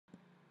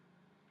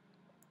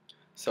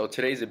So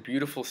today's a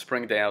beautiful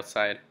spring day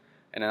outside,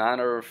 and in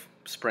honor of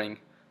spring,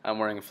 I'm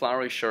wearing a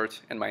flowery shirt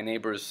and my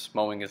neighbor's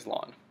mowing his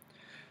lawn.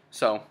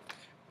 So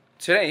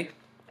today,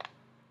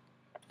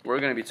 we're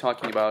going to be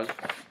talking about,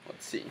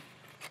 let's see,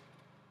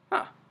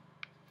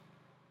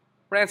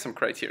 ransom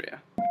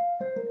criteria.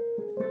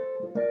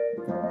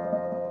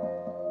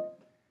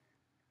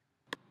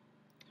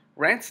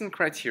 Ranson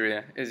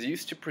criteria is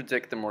used to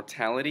predict the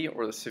mortality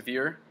or the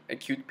severe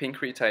acute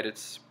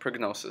pancreatitis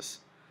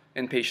prognosis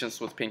in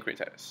patients with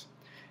pancreatitis.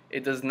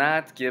 It does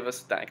not give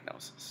us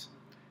diagnosis.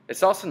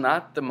 It's also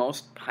not the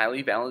most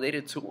highly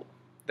validated tool.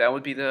 That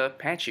would be the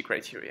patchy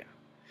criteria.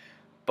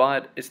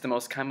 But it's the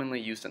most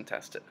commonly used and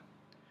tested.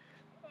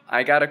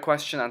 I got a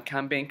question on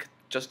ComBank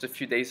just a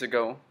few days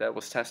ago that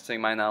was testing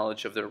my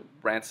knowledge of the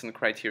Ranson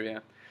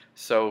criteria.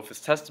 So if it's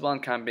testable on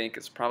ComBank,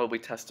 it's probably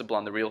testable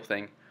on the real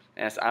thing,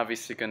 and it's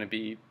obviously going to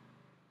be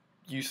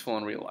useful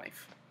in real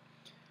life.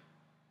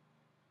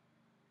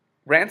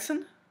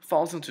 Ranson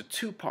falls into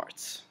two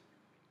parts.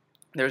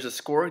 There's a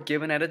score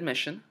given at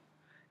admission,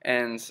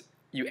 and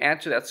you add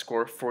to that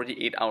score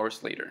 48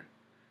 hours later.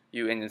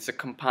 And it's a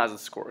composite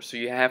score, so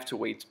you have to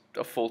wait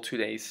a full 2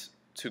 days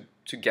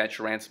to get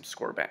your ransom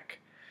score back.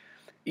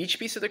 Each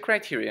piece of the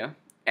criteria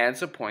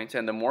adds a point,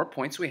 and the more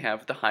points we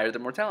have, the higher the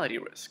mortality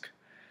risk.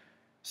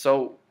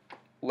 So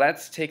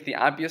let's take the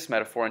obvious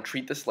metaphor and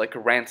treat this like a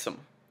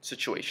ransom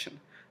situation.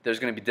 There's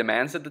going to be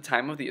demands at the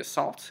time of the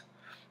assault,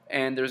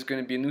 and there's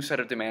going to be a new set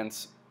of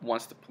demands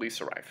once the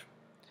police arrive.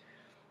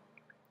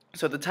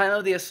 So at the time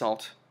of the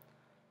assault,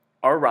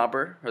 our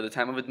robber, or the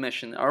time of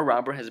admission, our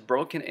robber has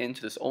broken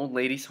into this old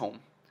lady's home,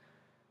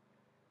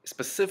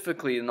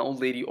 specifically an old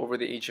lady over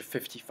the age of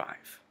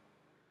 55.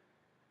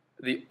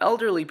 The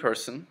elderly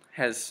person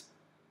has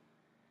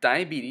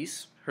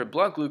diabetes, her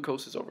blood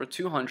glucose is over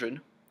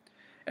 200,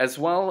 as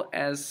well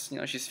as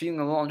she's feeling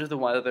a little under the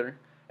weather,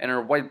 and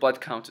her white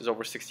blood count is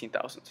over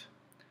 16,000.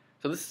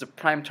 So this is a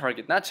prime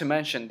target, not to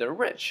mention they're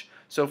rich.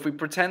 So if we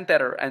pretend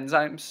that our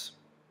enzymes,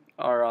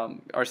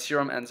 our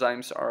serum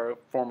enzymes are a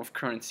form of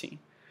currency,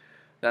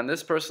 then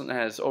this person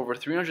has over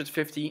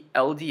 350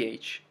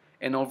 LDH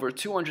and over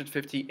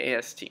 250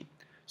 AST.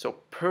 So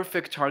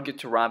perfect target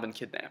to rob and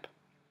kidnap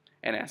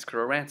and ask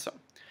for a ransom.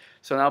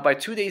 So now by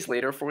 2 days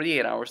later,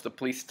 48 hours, the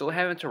police still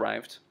haven't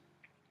arrived,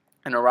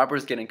 and our robber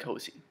is getting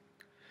cozy.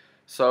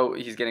 So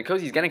he's getting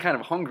cozy, he's getting kind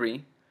of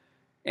hungry,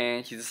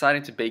 and he's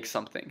deciding to bake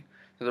something.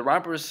 So the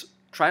robber is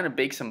trying to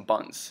bake some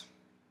buns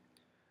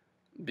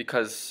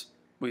because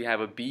we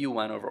have a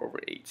BUN over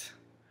 8.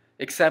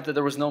 Except that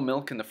there was no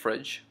milk in the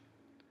fridge.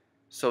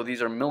 So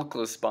these are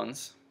milkless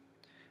buns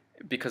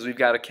because we've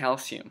got a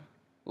calcium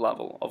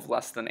level of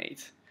less than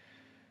 8.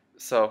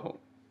 So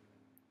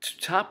to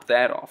top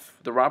that off,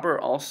 the robber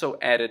also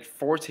added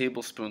 4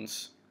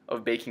 tablespoons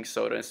of baking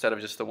soda instead of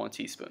just the 1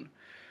 teaspoon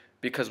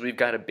because we've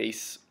got a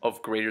base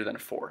of greater than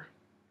 4.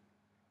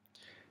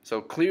 So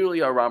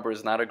clearly our robber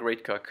is not a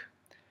great cook,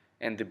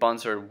 and the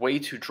buns are way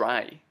too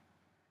dry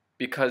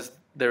because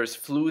there's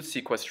fluid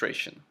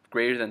sequestration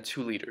greater than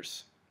 2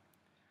 liters.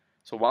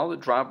 So while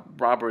the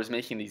robber is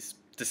making these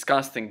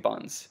disgusting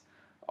buns,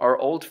 our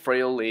old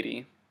frail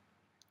lady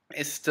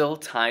is still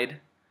tied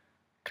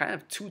kind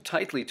of too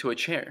tightly to a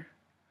chair.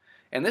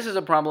 And this is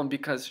a problem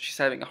because she's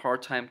having a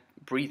hard time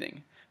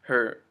breathing.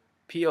 Her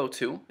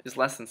PO2 is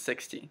less than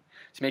 60.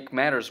 To make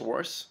matters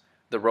worse,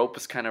 the rope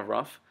is kind of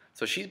rough,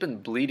 so she's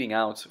been bleeding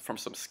out from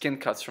some skin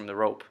cuts from the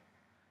rope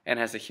and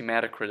has a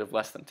hematocrit of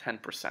less than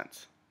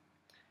 10%.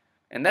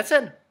 And that's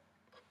it.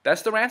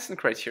 That's the Ranson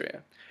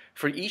criteria.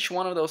 For each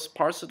one of those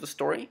parts of the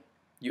story,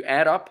 you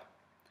add up,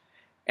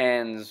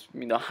 and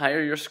the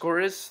higher your score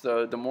is,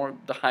 the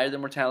higher the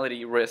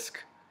mortality risk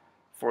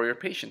for your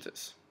patient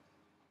is.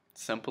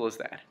 Simple as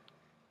that.